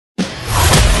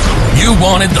you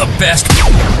wanted the best,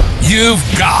 you've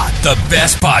got the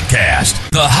best podcast,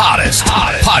 the hottest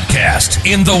podcast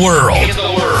in the world.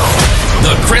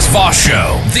 The Chris Voss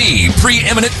Show, the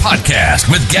preeminent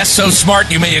podcast with guests so smart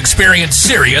you may experience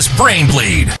serious brain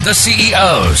bleed. The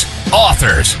CEOs,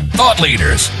 authors, thought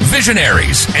leaders,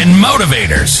 visionaries, and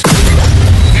motivators.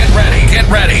 Get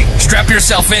ready. Strap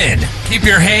yourself in. Keep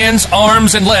your hands,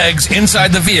 arms, and legs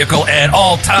inside the vehicle at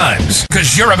all times,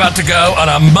 because you're about to go on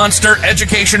a monster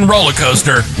education roller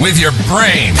coaster with your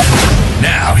brain.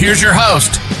 Now, here's your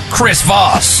host, Chris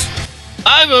Voss.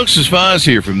 Hi, folks. It's Voss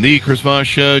here from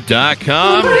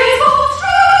thechrisvossshow.com.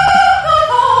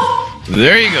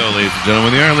 There you go, ladies and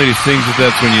gentlemen. The Iron Lady sings it.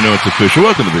 That's when you know it's official.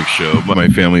 Welcome to the big show, my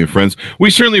family and friends. We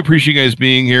certainly appreciate you guys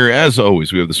being here. As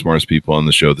always, we have the smartest people on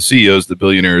the show, the CEOs, the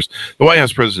billionaires, the White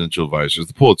House presidential advisors,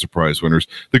 the Pulitzer Prize winners,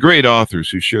 the great authors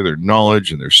who share their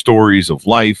knowledge and their stories of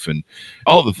life and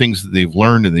all the things that they've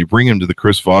learned, and they bring them to the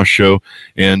Chris Voss Show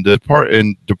and impart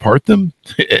them.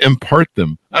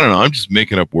 I don't know. I'm just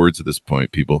making up words at this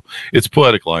point, people. It's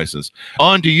poetic license.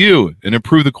 On to you and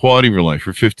improve the quality of your life.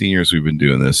 For 15 years, we've been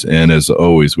doing this. And as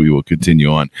always, we will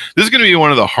continue on. This is going to be one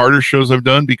of the harder shows I've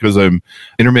done because I'm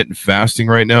intermittent fasting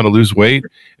right now to lose weight.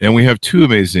 And we have two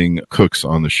amazing cooks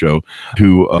on the show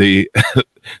who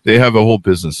they have a whole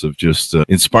business of just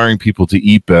inspiring people to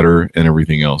eat better and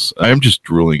everything else. I'm just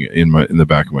drooling in the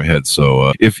back of my head.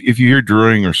 So if you hear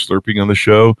drooling or slurping on the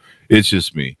show, it's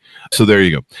just me. So there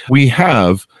you go. We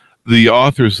have the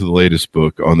authors of the latest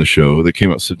book on the show that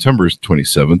came out September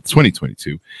 27th,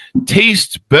 2022.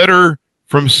 Taste Better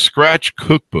from Scratch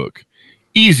Cookbook.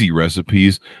 Easy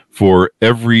recipes for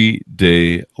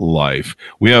everyday life.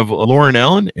 We have Lauren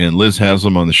Allen and Liz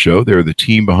Haslam on the show. They're the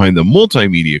team behind the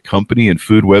multimedia company and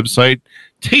food website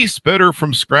Taste Better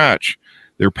from Scratch.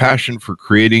 Their passion for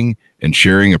creating and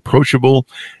sharing approachable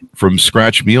from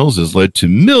scratch meals has led to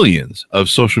millions of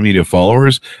social media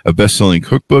followers, a best-selling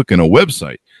cookbook, and a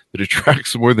website that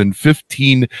attracts more than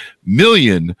 15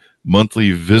 million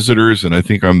monthly visitors, and I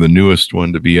think I'm the newest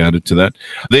one to be added to that.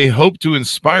 They hope to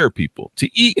inspire people to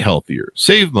eat healthier,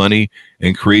 save money,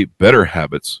 and create better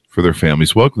habits for their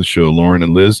families. Welcome to the show, Lauren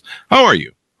and Liz. How are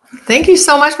you? Thank you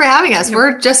so much for having us.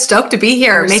 We're just stoked to be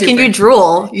here, making you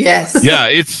drool. Yes. Yeah,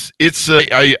 I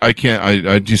can't.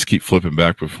 I just keep flipping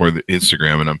back before the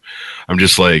Instagram, and I'm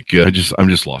just like I'm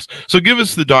just lost. So give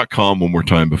us the .com one more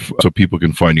time so people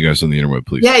can find you guys on the internet,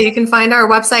 please. Yeah, you can find our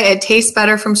website at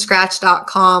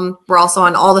tastebetterfromscratch.com. We're also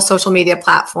on all the social media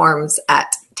platforms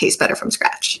at Taste Better From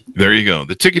Scratch. There you go.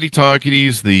 The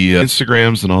tickety-talkities, the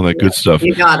Instagrams, and all that good stuff.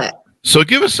 You got it. So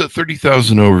give us a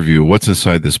 30,000 overview. What's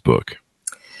inside this book?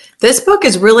 This book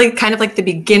is really kind of like the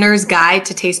beginner's guide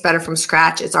to Taste Better from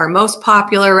Scratch. It's our most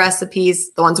popular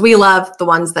recipes, the ones we love, the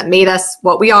ones that made us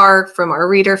what we are from our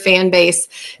reader fan base,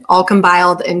 all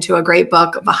compiled into a great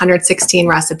book of 116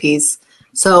 recipes.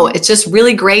 So it's just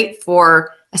really great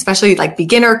for especially like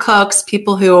beginner cooks,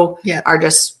 people who are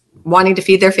just wanting to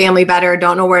feed their family better,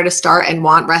 don't know where to start, and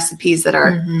want recipes that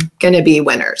are going to be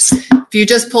winners. If you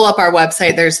just pull up our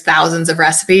website, there's thousands of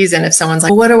recipes. And if someone's like,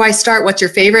 well, what do I start? What's your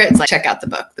favorite? It's like, check out the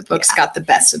book. The book's got the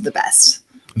best of the best.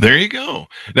 There you go.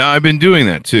 Now, I've been doing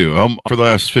that too. For the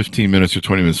last 15 minutes or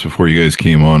 20 minutes before you guys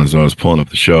came on, as I was pulling up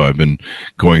the show, I've been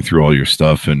going through all your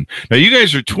stuff. And now you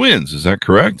guys are twins. Is that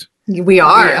correct? We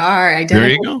are. We are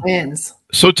identical twins.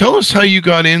 So tell us how you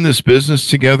got in this business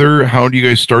together. How you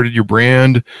guys started your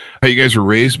brand? How you guys were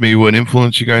raised? Maybe what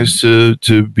influenced you guys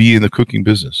to be in the cooking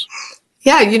business?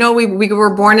 Yeah, we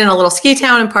were born in a little ski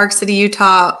town in Park City,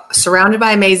 Utah, surrounded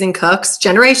by amazing cooks,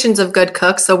 generations of good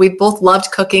cooks. So we both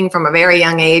loved cooking from a very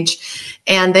young age.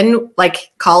 And then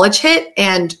like college hit,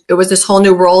 and it was this whole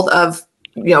new world of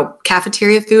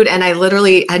cafeteria food. And I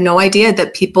literally had no idea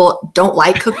that people don't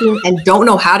like cooking and don't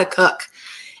know how to cook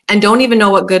and don't even know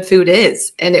what good food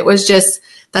is. And it was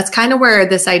that's kind of where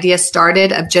this idea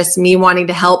started of just me wanting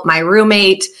to help my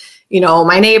roommate,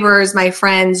 my neighbors, my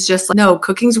friends, just like, no,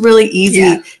 cooking's really easy.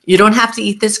 Yeah. You don't have to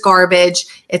eat this garbage.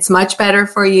 It's much better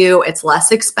for you. It's less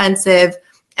expensive.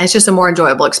 And it's just a more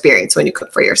enjoyable experience when you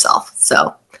cook for yourself.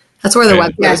 So that's where the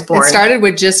website was born. It started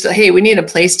with just, hey, we need a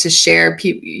place to share.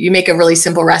 You make a really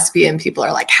simple recipe and people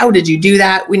are like, how did you do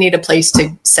that? We need a place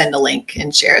to send a link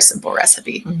and share a simple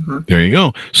recipe. Mm-hmm. There you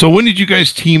go. So when did you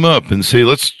guys team up and say,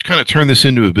 let's kind of turn this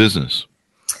into a business?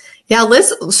 Yeah,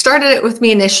 Liz started it with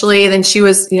me initially. Then she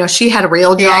was, she had a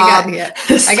real job.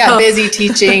 I got busy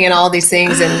teaching and all these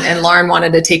things. And Lauren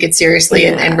wanted to take it seriously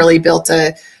and really built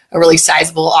a really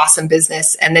sizable, awesome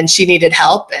business. And then she needed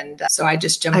help. And so I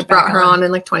just jumped I brought her on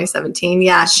in like 2017.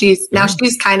 Yeah, she's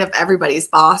kind of everybody's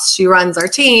boss. She runs our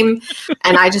team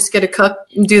and I just get to cook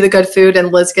and do the good food,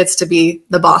 and Liz gets to be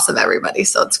the boss of everybody.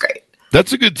 So it's great.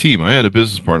 That's a good team. I had a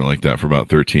business partner like that for about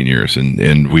 13 years,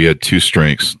 and we had two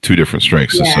different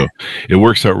strengths. Yeah. And so it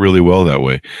works out really well that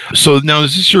way. So now,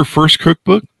 is this your first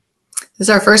cookbook? This is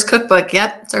our first cookbook.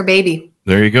 Yep, it's our baby.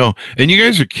 There you go. And you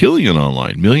guys are killing it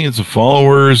online. Millions of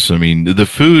followers. I mean, the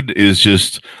food is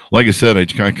just, like I said, I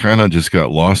kind of just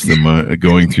got lost in my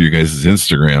going through you guys'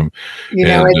 Instagram.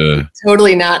 It's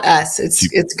totally not us.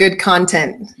 It's good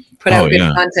content. Put out good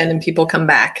content and people come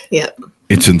back. Yep.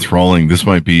 It's enthralling. This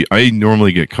might be, I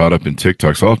normally get caught up in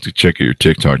TikTok, so I'll have to check out your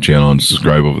TikTok channel and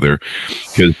subscribe over there,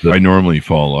 because I normally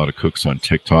follow a lot of cooks on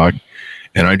TikTok,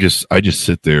 and I just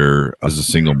sit there as a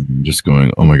single man just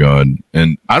going, oh my God.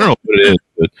 And I don't know what it is,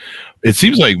 but it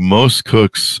seems like most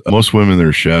women that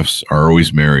are chefs are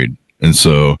always married. And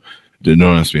so don't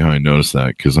ask me how I notice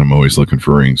that, because I'm always looking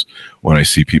for rings when I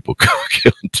see people cook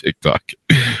on TikTok.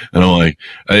 And I'm like,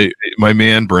 my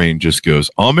man brain just goes,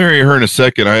 I'll marry her in a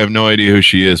second. I have no idea who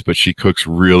she is, but she cooks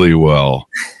really well.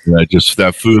 And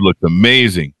that food looked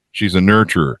amazing. She's a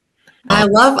nurturer. I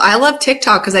love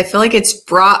TikTok because I feel like it's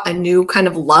brought a new kind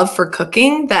of love for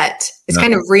cooking that is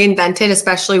kind of reinvented,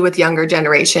 especially with younger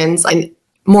generations, and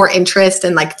more interest,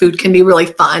 and like food can be really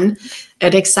fun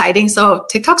and exciting. So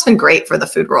TikTok's been great for the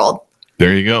food world.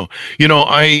 There you go.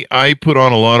 I put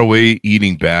on a lot of weight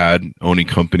eating bad, owning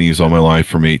companies all my life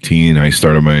from 18. I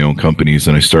started my own companies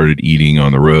and I started eating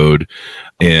on the road.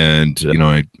 And,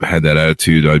 I had that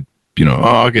attitude.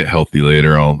 I'll get healthy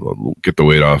later. I'll get the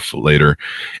weight off later.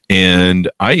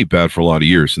 And I ate bad for a lot of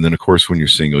years. And then, of course, when you're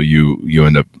single, you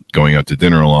end up going out to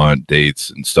dinner a lot, dates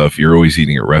and stuff. You're always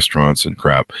eating at restaurants and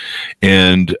crap.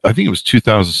 And I think it was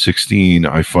 2016,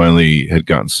 I finally had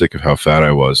gotten sick of how fat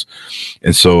I was.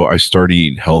 And so I started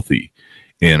eating healthy.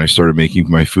 And I started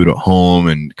making my food at home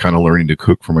and kind of learning to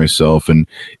cook for myself. And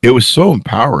it was so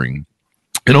empowering.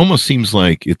 It almost seems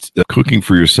like it's cooking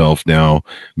for yourself now,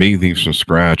 making things from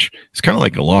scratch. It's kind of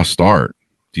like a lost art.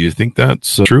 Do you think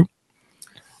that's true?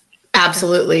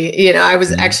 Absolutely. I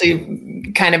was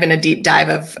actually kind of in a deep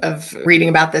dive of reading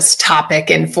about this topic,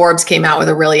 and Forbes came out with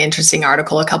a really interesting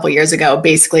article a couple years ago,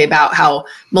 basically about how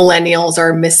millennials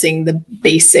are missing the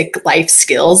basic life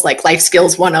skills, like life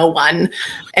skills 101.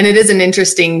 And it is an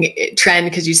interesting trend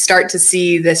because you start to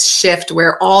see this shift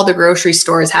where all the grocery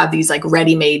stores have these like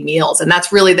ready-made meals. And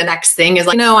that's really the next thing is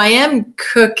like, I am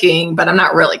cooking, but I'm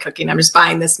not really cooking. I'm just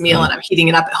buying this meal and I'm heating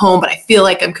it up at home, but I feel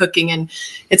like I'm cooking. And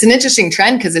it's an interesting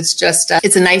trend because it's just,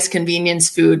 it's a nice convenience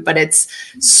food, but it's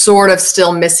sort of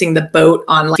still missing the boat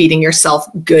on like feeding yourself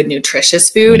good, nutritious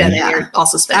food. And then you're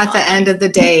also spending at the end of the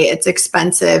day, it's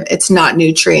expensive. It's not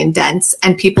nutrient dense,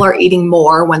 and people are eating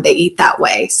more when they eat that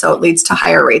way. So it leads to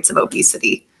higher rates of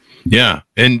obesity. Yeah.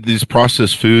 And these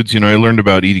processed foods, I learned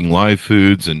about eating live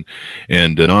foods and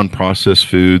non-processed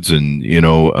foods and,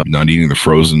 not eating the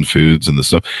frozen foods and the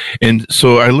stuff. And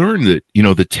so I learned that,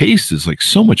 the taste is like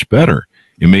so much better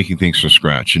in making things from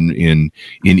scratch and in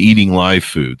eating live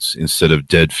foods instead of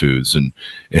dead foods and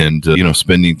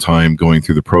spending time going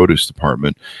through the produce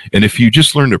department. And if you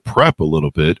just learn to prep a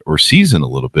little bit or season a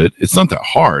little bit, it's not that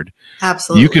hard.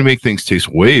 Absolutely. You can make things taste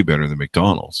way better than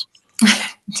McDonald's.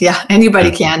 Yeah, anybody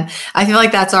can. I feel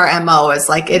like that's our MO, is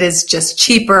like it is just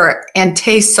cheaper and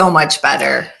tastes so much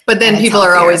better. But then people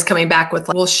are always coming back with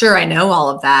like, well, sure, I know all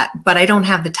of that, but I don't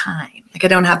have the time. Like I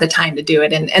don't have the time to do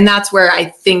it. And that's where I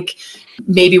think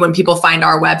maybe when people find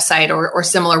our website or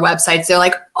similar websites, they're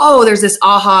like, oh, there's this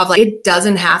aha of like, it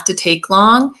doesn't have to take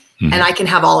long. And I can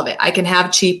have all of it. I can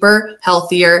have cheaper,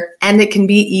 healthier, and it can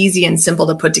be easy and simple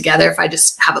to put together if I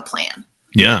just have a plan.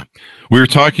 Yeah. We were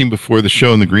talking before the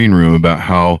show in the green room about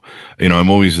how, I'm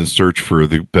always in search for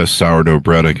the best sourdough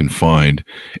bread I can find.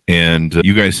 And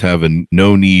you guys have a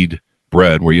no-knead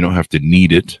bread where you don't have to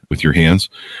knead it with your hands.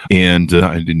 And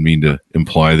I didn't mean to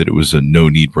imply that it was a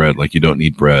no-knead bread, like you don't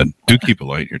need bread. Do keep it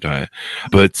light in your diet.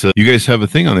 But you guys have a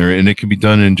thing on there, and it can be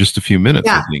done in just a few minutes,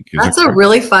 yeah, I think. That's a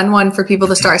really fun one for people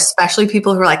to start, especially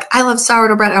people who are like, I love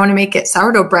sourdough bread. I want to make it.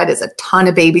 Sourdough bread is a ton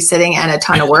of babysitting and a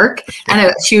ton of work and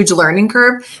a huge learning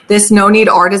curve. This no-knead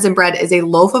artisan bread is a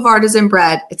loaf of artisan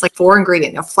bread. It's like 4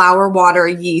 ingredients, flour, water,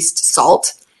 yeast,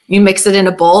 salt. You mix it in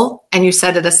a bowl and you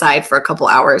set it aside for a couple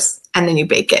hours and then you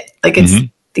bake it. Like it's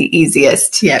the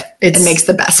easiest. Yeah. It makes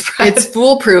the best bread. It's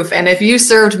foolproof. And if you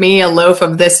served me a loaf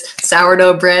of this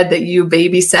sourdough bread that you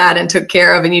babysat and took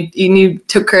care of, and you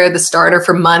took care of the starter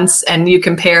for months, and you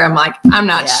compare, I'm like, I'm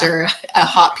not sure a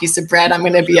hot piece of bread I'm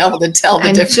going to be able to tell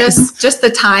the difference. Just the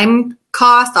time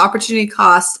cost, the opportunity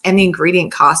cost, and the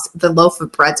ingredient cost, the loaf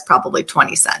of bread's probably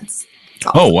 20 cents.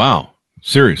 Oh, wow.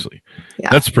 Seriously.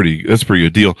 Yeah. That's pretty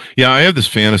good deal. Yeah, I have this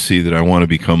fantasy that I want to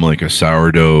become like a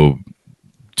sourdough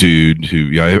dude who,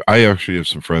 yeah, I actually have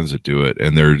some friends that do it,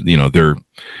 and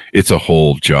it's a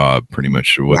whole job pretty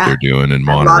much what they're doing and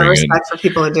monitoring. A lot of respect for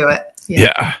people who do it.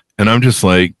 Yeah. And I'm just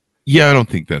like, I don't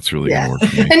think that's really going to work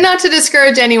for me. And not to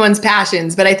discourage anyone's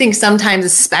passions, but I think sometimes,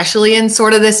 especially in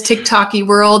sort of this TikTok-y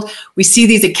world, we see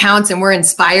these accounts and we're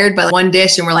inspired by one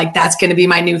dish and we're like, that's going to be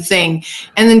my new thing.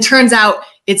 And then turns out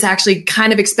it's actually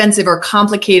kind of expensive or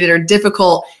complicated or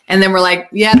difficult. And then we're like,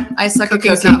 I suck at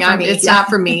cooking. It's not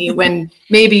for me, when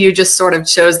maybe you just sort of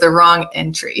chose the wrong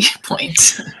entry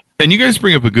point. And you guys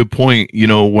bring up a good point.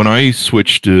 When I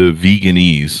switched to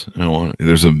veganese,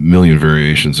 there's a million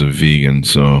variations of vegan,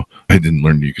 so I didn't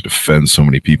learn you could offend so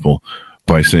many people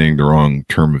by saying the wrong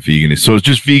term of veganese. So it's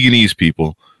just veganese,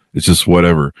 people. It's just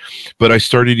whatever. But I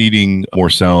started eating more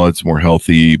salads, more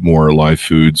healthy, more live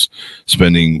foods,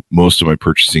 spending most of my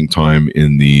purchasing time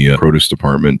in the produce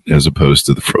department as opposed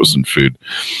to the frozen food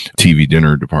TV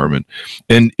dinner department.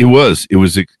 And it was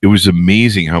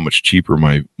amazing how much cheaper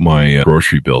my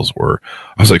grocery bills were.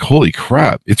 I was like, holy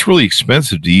crap, it's really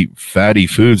expensive to eat fatty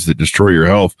foods that destroy your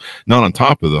health, not on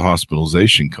top of the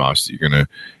hospitalization costs that you're going to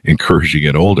incur as you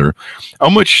get older. How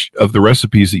much of the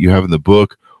recipes that you have in the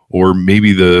book, or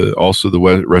maybe the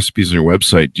recipes on your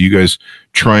website, do you guys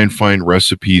try and find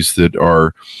recipes that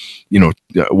are,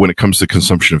 when it comes to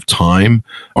consumption of time,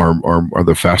 are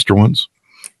the faster ones?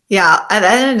 Yeah. At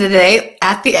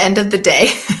the end of the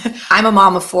day, I'm a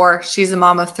mom of 4. She's a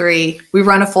mom of 3. We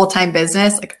run a full-time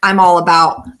business. Like, I'm all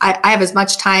about, I have as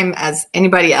much time as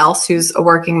anybody else who's a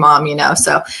working mom,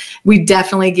 so we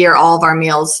definitely gear all of our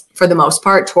meals for the most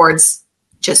part towards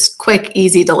just quick,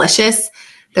 easy, delicious.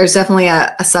 There's definitely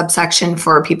a subsection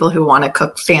for people who want to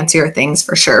cook fancier things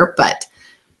for sure. But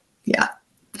yeah.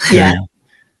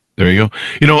 There you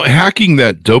go. Hacking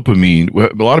that dopamine,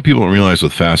 a lot of people don't realize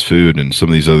with fast food and some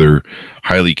of these other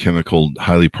highly chemical,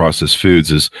 highly processed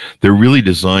foods is they're really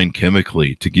designed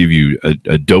chemically to give you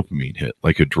a dopamine hit,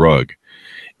 like a drug.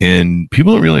 And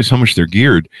people don't realize how much they're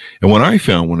geared. And when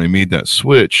I made that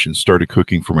switch and started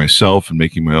cooking for myself and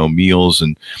making my own meals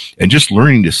and just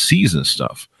learning to season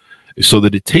stuff, so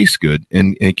that it tastes good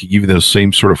and it can give you those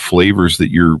same sort of flavors that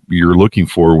you're looking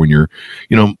for when you're,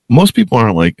 most people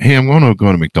aren't like, hey, I'm going to go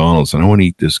to McDonald's and I want to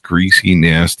eat this greasy,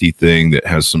 nasty thing that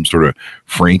has some sort of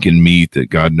Franken meat that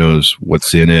God knows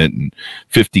what's in it and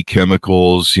 50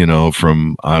 chemicals,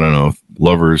 from, I don't know,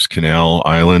 Lover's Canal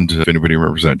Island, if anybody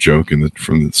remembers that joke from the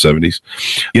 70s.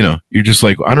 You're just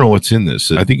like, I don't know what's in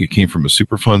this. I think it came from a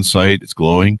Superfund site. It's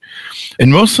glowing.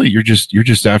 And mostly you're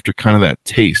just after kind of that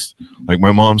taste. Like,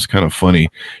 my mom's kind of funny.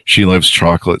 She loves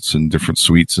chocolates and different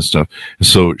sweets and stuff. And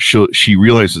so she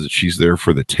realizes that she's there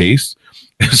for the taste.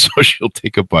 And so she'll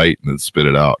take a bite and then spit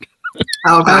it out.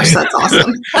 Oh gosh, that's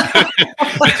awesome.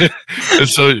 And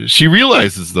so she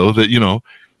realizes though that,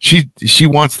 she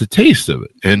wants the taste of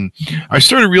it. And I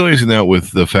started realizing that with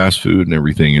the fast food and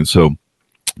everything. And so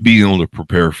being able to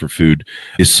prepare for food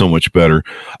is so much better.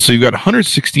 So you've got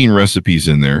 116 recipes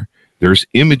in there. There's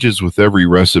images with every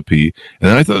recipe.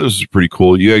 And I thought this was pretty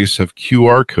cool. You guys have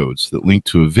QR codes that link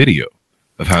to a video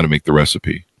of how to make the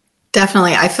recipe.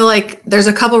 Definitely. I feel like there's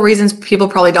a couple reasons people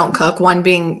probably don't cook. One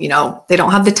being, they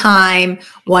don't have the time.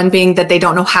 One being that they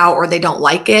don't know how or they don't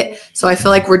like it. So I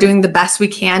feel like we're doing the best we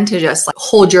can to just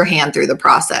hold your hand through the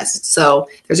process. So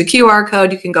there's a QR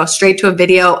code. You can go straight to a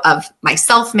video of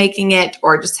myself making it,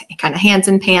 or just kind of hands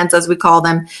and pans, as we call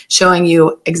them, showing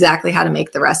you exactly how to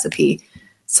make the recipe.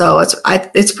 So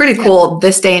it's pretty cool.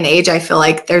 This day and age, I feel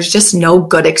like there's just no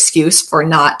good excuse for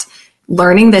not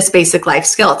learning this basic life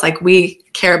skill. It's like, we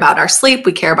care about our sleep,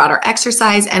 we care about our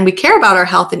exercise, and we care about our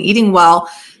health and eating well.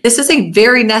 This is a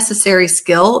very necessary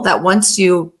skill that once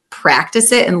you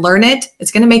practice it and learn it,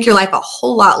 it's going to make your life a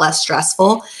whole lot less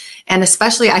stressful. And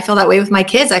especially, I feel that way with my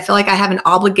kids. I feel like I have an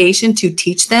obligation to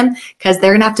teach them, because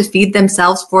they're going to have to feed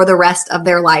themselves for the rest of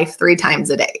their life 3 times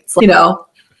a day. So,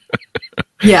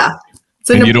 yeah, it's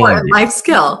an important life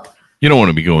skill. You don't want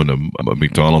to be going to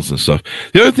McDonald's and stuff.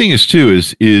 The other thing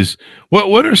is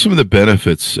what are some of the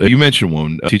benefits? You mentioned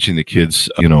one, teaching the kids,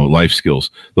 life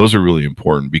skills. Those are really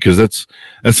important, because that's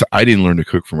I didn't learn to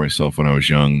cook for myself when I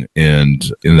was young,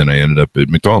 and then I ended up at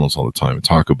McDonald's all the time, and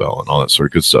Taco Bell and all that sort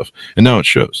of good stuff. And now it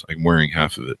shows. I'm wearing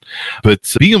half of it.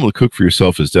 But being able to cook for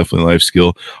yourself is definitely a life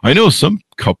skill. I know some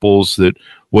couples that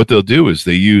what they'll do is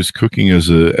they use cooking as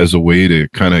a way to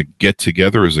kind of get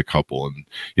together as a couple, and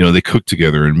they cook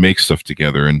together and make stuff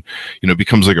together, and it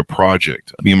becomes like a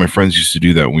project. Me and my friends used to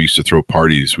do that when we used to throw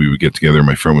parties. We would get together.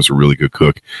 My friend was a really good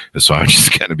cook, and so I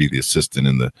just kind of be the assistant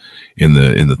in the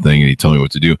thing, and he'd tell me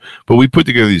what to do. But we put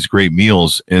together these great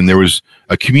meals, and there was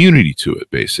a community to it.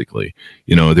 Basically,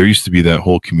 there used to be that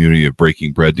whole community of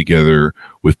breaking bread together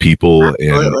with people. Absolutely.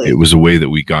 And it was a way that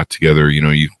we got together.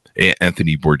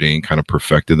 Anthony Bourdain kind of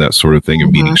perfected that sort of thing of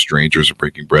meeting strangers and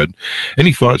breaking bread.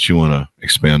 Any thoughts you want to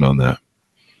expand on that?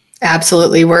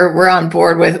 Absolutely. We're on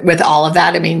board with all of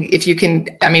that. I mean, if you can,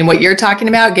 what you're talking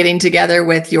about, getting together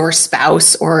with your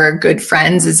spouse or good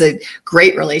friends is a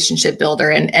great relationship builder.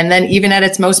 And then even at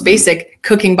its most basic,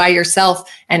 cooking by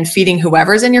yourself and feeding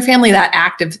whoever's in your family, that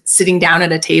act of sitting down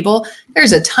at a table,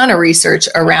 there's a ton of research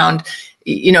around,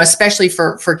 especially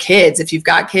for kids. If you've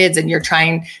got kids and you're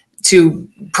trying to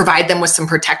provide them with some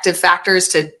protective factors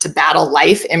to battle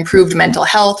life, improved mental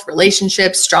health,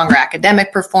 relationships, stronger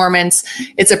academic performance.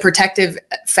 It's a protective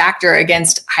factor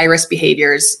against high-risk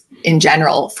behaviors in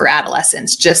general for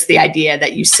adolescents. Just the idea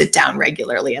that you sit down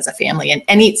regularly as a family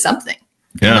and eat something.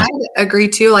 Yeah. And I agree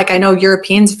too. Like I know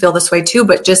Europeans feel this way too,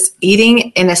 but just eating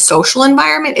in a social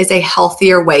environment is a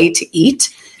healthier way to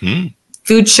eat.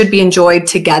 Food should be enjoyed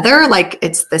together. Like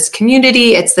it's this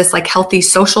community, it's this like healthy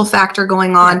social factor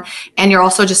going on. Yeah. And you're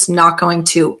also just not going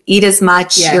to eat as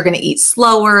much. Yeah. You're going to eat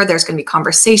slower. There's going to be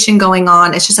conversation going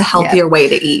on. It's just a healthier way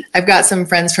to eat. I've got some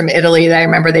friends from Italy that I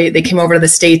remember they came over to the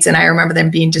States, and I remember them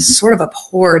being just sort of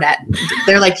abhorred at,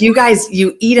 they're like, you guys,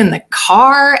 you eat in the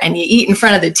car and you eat in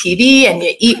front of the TV and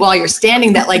you eat while you're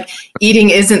standing. That like eating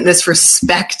isn't this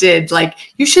respected, like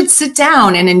you should sit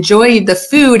down and enjoy the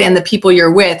food and the people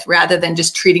you're with rather than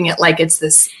just treating it like it's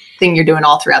this thing you're doing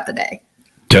all throughout the day.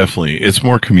 Definitely. It's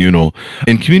more communal,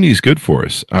 and community is good for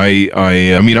us.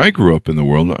 I grew up in the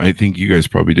world. I think you guys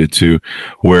probably did too,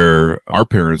 where our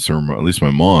parents, or at least my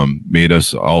mom, made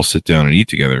us all sit down and eat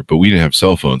together, but we didn't have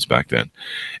cell phones back then.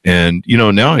 And,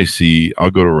 now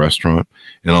I'll go to a restaurant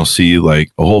and I'll see like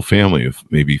a whole family of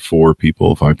maybe 4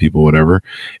 people, 5 people, whatever.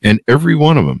 And every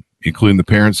one of them, including the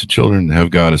parents and children,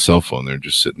 have got a cell phone. They're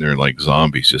just sitting there like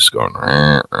zombies, just going,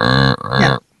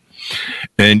 Yeah.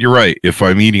 And you're right. If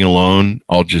I'm eating alone,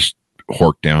 I'll just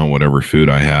hork down whatever food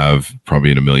I have,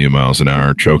 probably at 1,000,000 miles an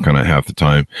hour, choke on it half the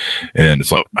time. And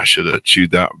it's like, I should have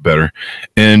chewed that better.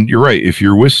 And you're right. If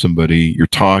you're with somebody, you're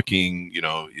talking,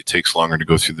 it takes longer to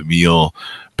go through the meal,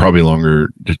 probably longer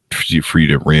for you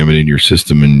to ram it in your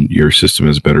system, and your system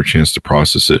has a better chance to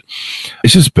process it.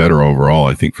 It's just better overall,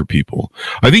 I think, for people.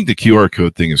 I think the QR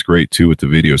code thing is great too with the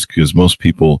videos, because most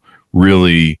people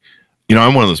really,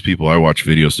 I'm one of those people, I watch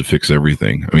videos to fix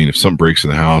everything. I mean, if something breaks in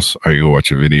the house, I go watch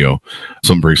a video.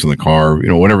 Something breaks in the car,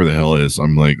 whatever the hell it is,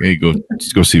 I'm like, hey, go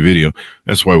see video.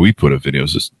 That's why we put up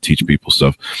videos, to teach people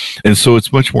stuff. And so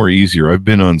it's much more easier. I've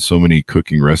been on so many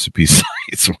cooking recipe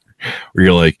sites where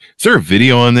you're like, is there a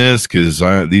video on this? Because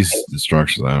these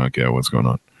instructions, I don't get what's going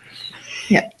on.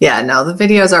 Yeah, no, the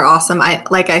videos are awesome. I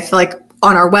feel like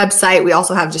on our website, we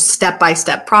also have just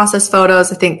step-by-step process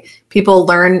photos. I think people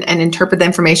learn and interpret the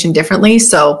information differently.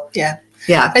 So yeah.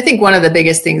 I think one of the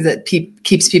biggest things that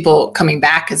keeps people coming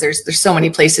back, because there's so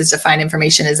many places to find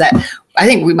information, is that I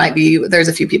think there's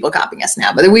a few people copying us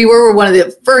now, but we were one of the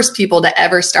first people to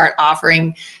ever start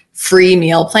offering free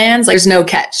meal plans. Like, there's no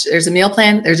catch. There's a meal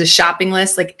plan. There's a shopping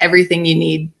list, like everything you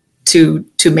need to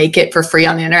make it for free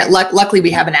on the internet. Luckily,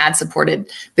 we have an ad-supported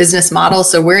business model,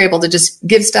 so we're able to just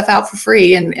give stuff out for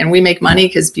free, and we make money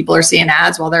because people are seeing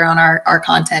ads while they're on our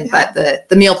content. But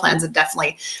the meal plans have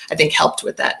definitely, I think, helped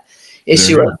with that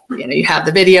issue of, you have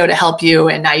the video to help you,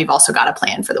 and now you've also got a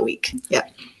plan for the week. Yeah.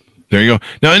 There you go.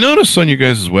 Now, I noticed on you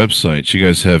guys' website, you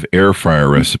guys have air fryer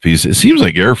recipes. It seems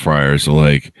like air fryers are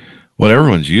like what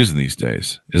everyone's using these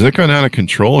days. Is that kind of out of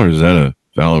control, or is that a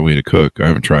valid way to cook? I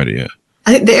haven't tried it yet.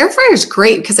 I think the air fryer is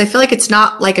great because I feel like it's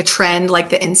not like a trend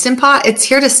like the Instant Pot. It's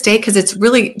here to stay because it's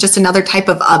really just another type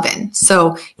of oven.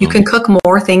 So you can cook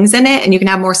more things in it and you can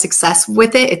have more success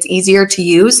with it. It's easier to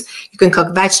use. You can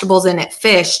cook vegetables in it,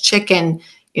 fish, chicken,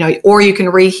 or you can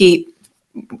reheat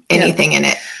anything in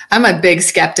it. I'm a big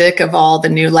skeptic of all the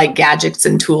new gadgets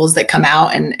and tools that come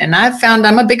out. And I've found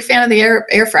I'm a big fan of the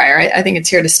air fryer. I think it's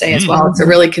here to stay as well. It's a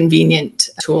really convenient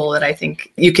tool that I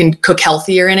think you can cook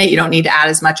healthier in it. You don't need to add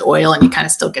as much oil, and you kind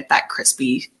of still get that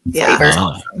crispy flavor.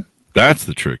 That's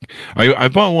the trick. I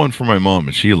bought one for my mom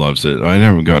and she loves it. I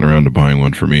haven't gotten around to buying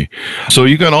one for me. So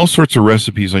you got all sorts of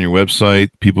recipes on your website.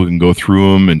 People can go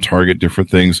through them and target different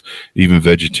things, even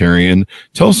vegetarian.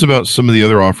 Tell us about some of the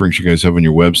other offerings you guys have on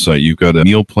your website. You've got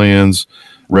meal plans,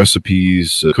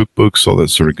 recipes, cookbooks, all that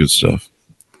sort of good stuff.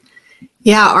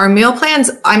 Yeah, our meal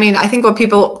plans, I mean, I think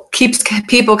what keeps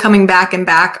people coming back and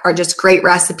back are just great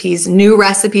recipes, new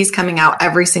recipes coming out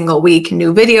every single week,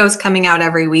 new videos coming out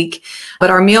every week. But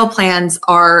our meal plans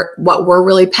are what we're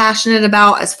really passionate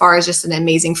about as far as just an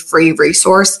amazing free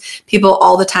resource. People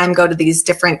all the time go to these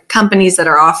different companies that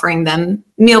are offering them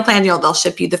meal plans. You know, they'll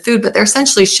ship you the food, but they're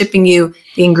essentially shipping you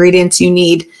the ingredients you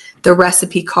need, the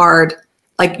recipe card.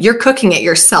 Like, you're cooking it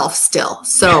yourself still.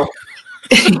 So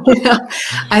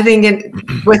I think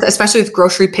especially with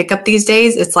grocery pickup these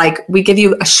days, it's like we give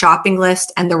you a shopping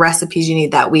list and the recipes you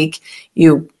need that week.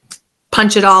 You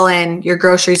punch it all in, your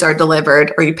groceries are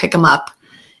delivered, or you pick them up,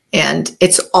 and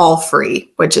it's all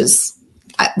free, which is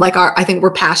like I think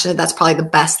we're passionate. That's probably the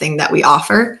best thing that we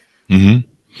offer. Mm-hmm.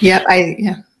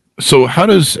 Yeah. So how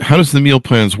does the meal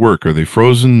plans work? Are they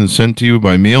frozen and sent to you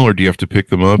by mail, or do you have to pick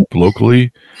them up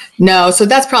locally? No, so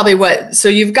that's probably so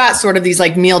you've got sort of these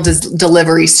like meal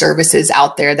delivery services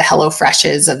out there, the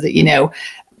HelloFreshes of the,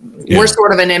 we're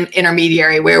sort of an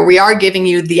intermediary where we are giving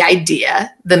you the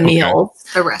idea, the meal,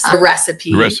 the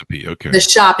recipe, okay, the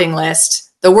shopping list.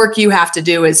 The work you have to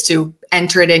do is to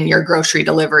enter it in your grocery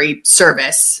delivery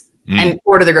service and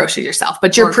order the groceries yourself.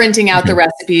 But you're printing out the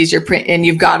recipes, and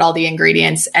you've got all the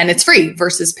ingredients, and it's free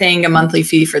versus paying a monthly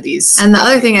fee for these. And the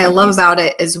other thing I love about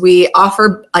it is we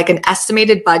offer like an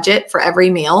estimated budget for every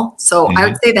meal. So I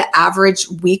would say the average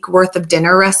week worth of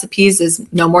dinner recipes is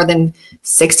no more than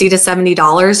 $60 to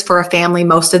 $70 for a family.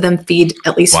 Most of them feed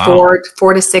at least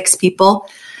four to six people.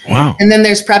 Wow. And then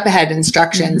there's prep ahead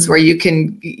instructions where you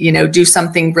can, do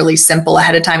something really simple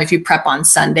ahead of time if you prep on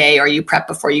Sunday or you prep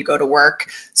before you go to work,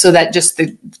 so that just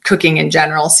the cooking in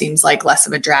general seems like less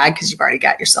of a drag because you've already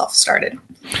got yourself started.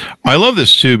 I love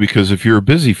this too, because if you're a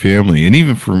busy family, and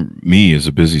even for me as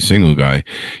a busy single guy,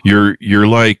 you're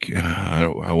like,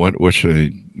 what should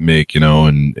I make,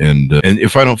 and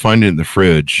if I don't find it in the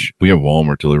fridge, we have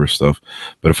Walmart deliver stuff,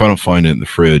 but if I don't find it in the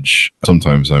fridge,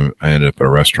 sometimes I end up at a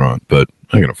restaurant, but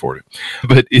I can afford it.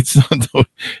 But it's not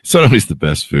always the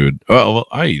best food. Oh, well,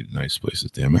 I eat at nice places,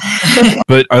 damn it.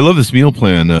 But I love this meal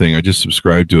plan thing. I just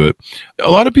subscribed to it. A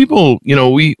lot of people,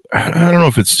 I don't know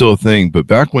if it's still a thing, but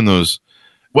back when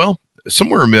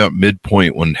somewhere about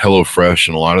midpoint when HelloFresh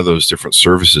and a lot of those different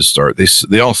services start,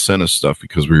 they all sent us stuff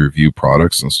because we review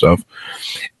products and stuff.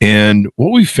 And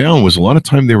what we found was a lot of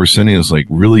time they were sending us like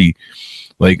really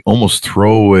like almost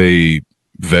throwaway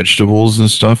vegetables and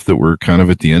stuff that were kind of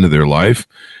at the end of their life.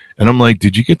 And I'm like,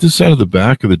 did you get this out of the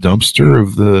back of the dumpster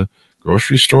of the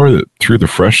grocery store that threw the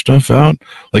fresh stuff out?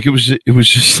 Like it was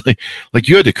just like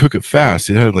you had to cook it fast.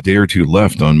 It had like a day or two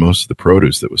left on most of the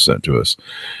produce that was sent to us.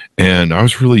 And I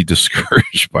was really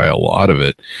discouraged by a lot of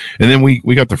it. And then we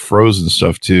got the frozen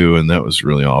stuff too. And that was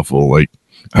really awful. Like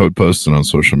I would post it on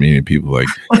social media and people were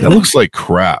like, that looks like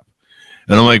crap.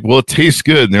 And I'm like, well, it tastes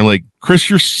good. And they're like, Chris,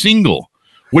 you're single.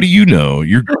 What do you know?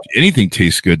 Anything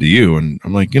tastes good to you. And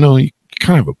I'm like, you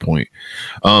kind of have a point.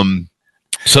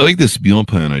 So I like this meal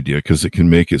plan idea because it can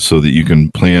make it so that you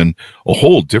can plan a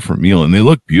whole different meal, and they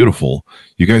look beautiful.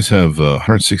 You guys have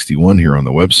 161 here on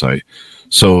the website.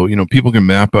 So, people can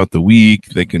map out the week.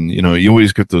 They can, you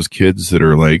always get those kids that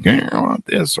are like, I want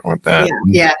this, I want that.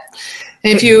 Yeah.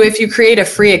 And if you create a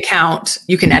free account,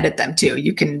 you can edit them too.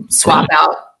 You can swap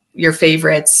out your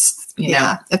favorites.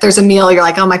 If there's a meal you're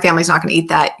like, oh, my family's not going to eat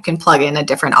that, you can plug in a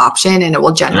different option and it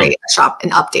will generate an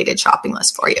updated shopping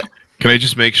list for you. Can I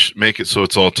just make it so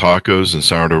it's all tacos and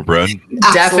sourdough bread?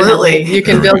 Definitely. You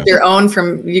can build your own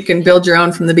from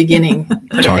the beginning.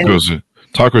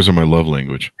 Tacos are my love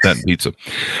language. That and pizza.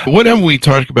 What have we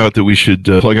talked about that we should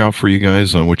plug out for you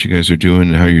guys on what you guys are doing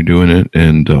and how you're doing it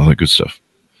and all that good stuff?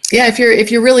 Yeah, if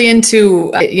you're really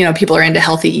into, people are into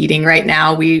healthy eating right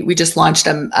now. We just launched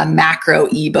a macro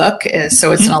ebook.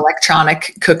 So it's an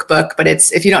electronic cookbook, but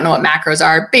if you don't know what macros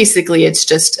are, basically it's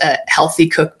just a healthy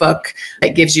cookbook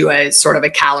that gives you a sort of a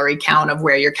calorie count of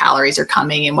where your calories are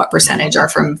coming and what percentage are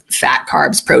from fat,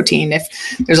 carbs, protein.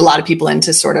 If there's a lot of people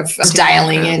into sort of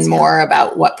dialing in more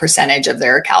about what percentage of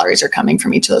their calories are coming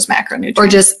from each of those macronutrients. Or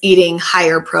just eating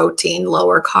higher protein,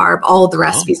 lower carb. All of the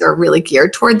recipes are really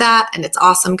geared toward that. And it's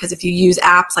awesome because if you use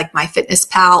apps like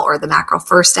MyFitnessPal or the Macro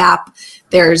First app,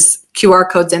 there's QR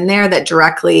codes in there that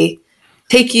directly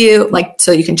take you,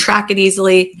 so you can track it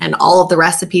easily. And all of the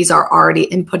recipes are already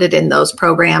inputted in those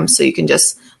programs. So you can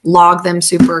just log them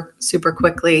super, super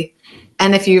quickly.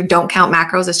 And if you don't count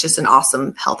macros, it's just an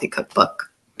awesome, healthy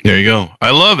cookbook. There you go.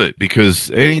 I love it because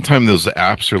anytime those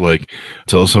apps are like,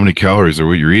 tell us how many calories are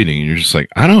what you're eating, and you're just like,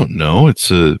 I don't know.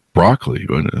 It's a broccoli.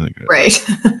 Right.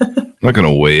 I'm not going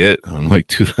to weigh it. I'm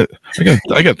like,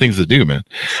 I got things to do, man.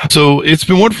 So it's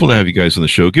been wonderful to have you guys on the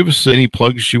show. Give us any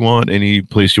plugs you want, any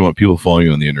place you want people to follow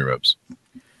you on the interwebs.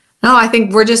 No, I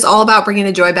think we're just all about bringing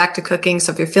the joy back to cooking.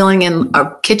 So if you're feeling in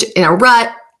a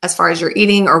rut as far as you're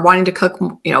eating or wanting to cook,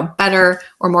 better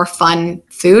or more fun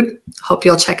food, hope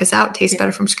you'll check us out.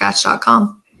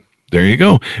 TasteBetterFromScratch.com. There you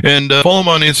go. And follow them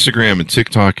on Instagram and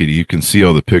TikTok. You can see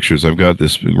all the pictures. I've got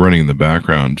this running in the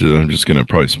background. I'm just going to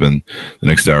probably spend the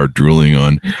next hour drooling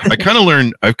on. I've kind of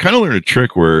learned a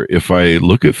trick where if I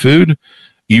look at food,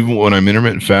 even when I'm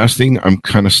intermittent fasting, I'm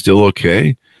kind of still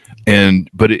okay.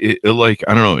 But it like,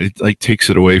 I don't know, it like takes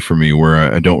it away from me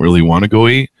where I don't really want to go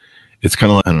eat. It's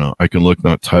kind of like, I don't know, I can look,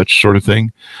 not touch sort of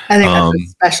thing. I think that's a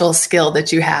special skill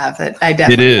that you have that I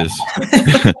definitely It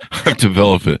is. I've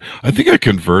developed it. I think I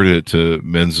converted it to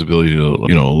men's ability to,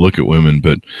 look at women,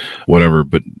 but whatever,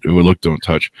 but it would look, don't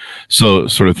touch. So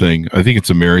sort of thing. I think it's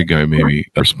a married guy, maybe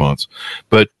response,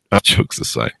 but jokes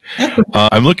aside,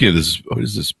 I'm looking at this. What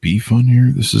is this beef on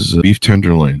here? This is a beef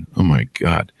tenderloin. Oh my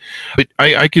God. But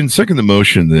I can second the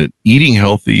motion that eating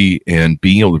healthy and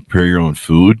being able to prepare your own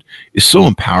food is so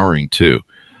empowering too.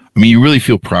 I mean, you really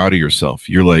feel proud of yourself.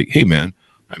 You're like, hey man,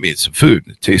 I made some food.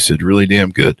 It tasted really damn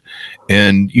good.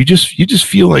 And you just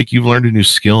feel like you've learned a new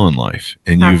skill in life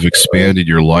and you've expanded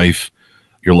your life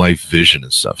vision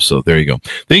and stuff. So there you go.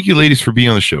 Thank you ladies for being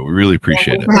on the show. We really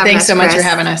appreciate it. Thanks so much for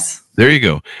having us. There you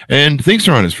go. And thanks,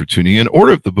 Ron, for tuning in.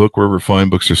 Order up the book wherever fine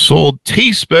books are sold.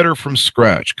 Taste Better from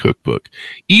Scratch Cookbook.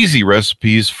 Easy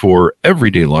recipes for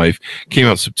everyday life. Came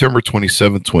out September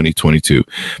 27th, 2022.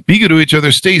 Be good to each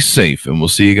other. Stay safe. And we'll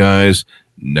see you guys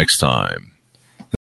next time.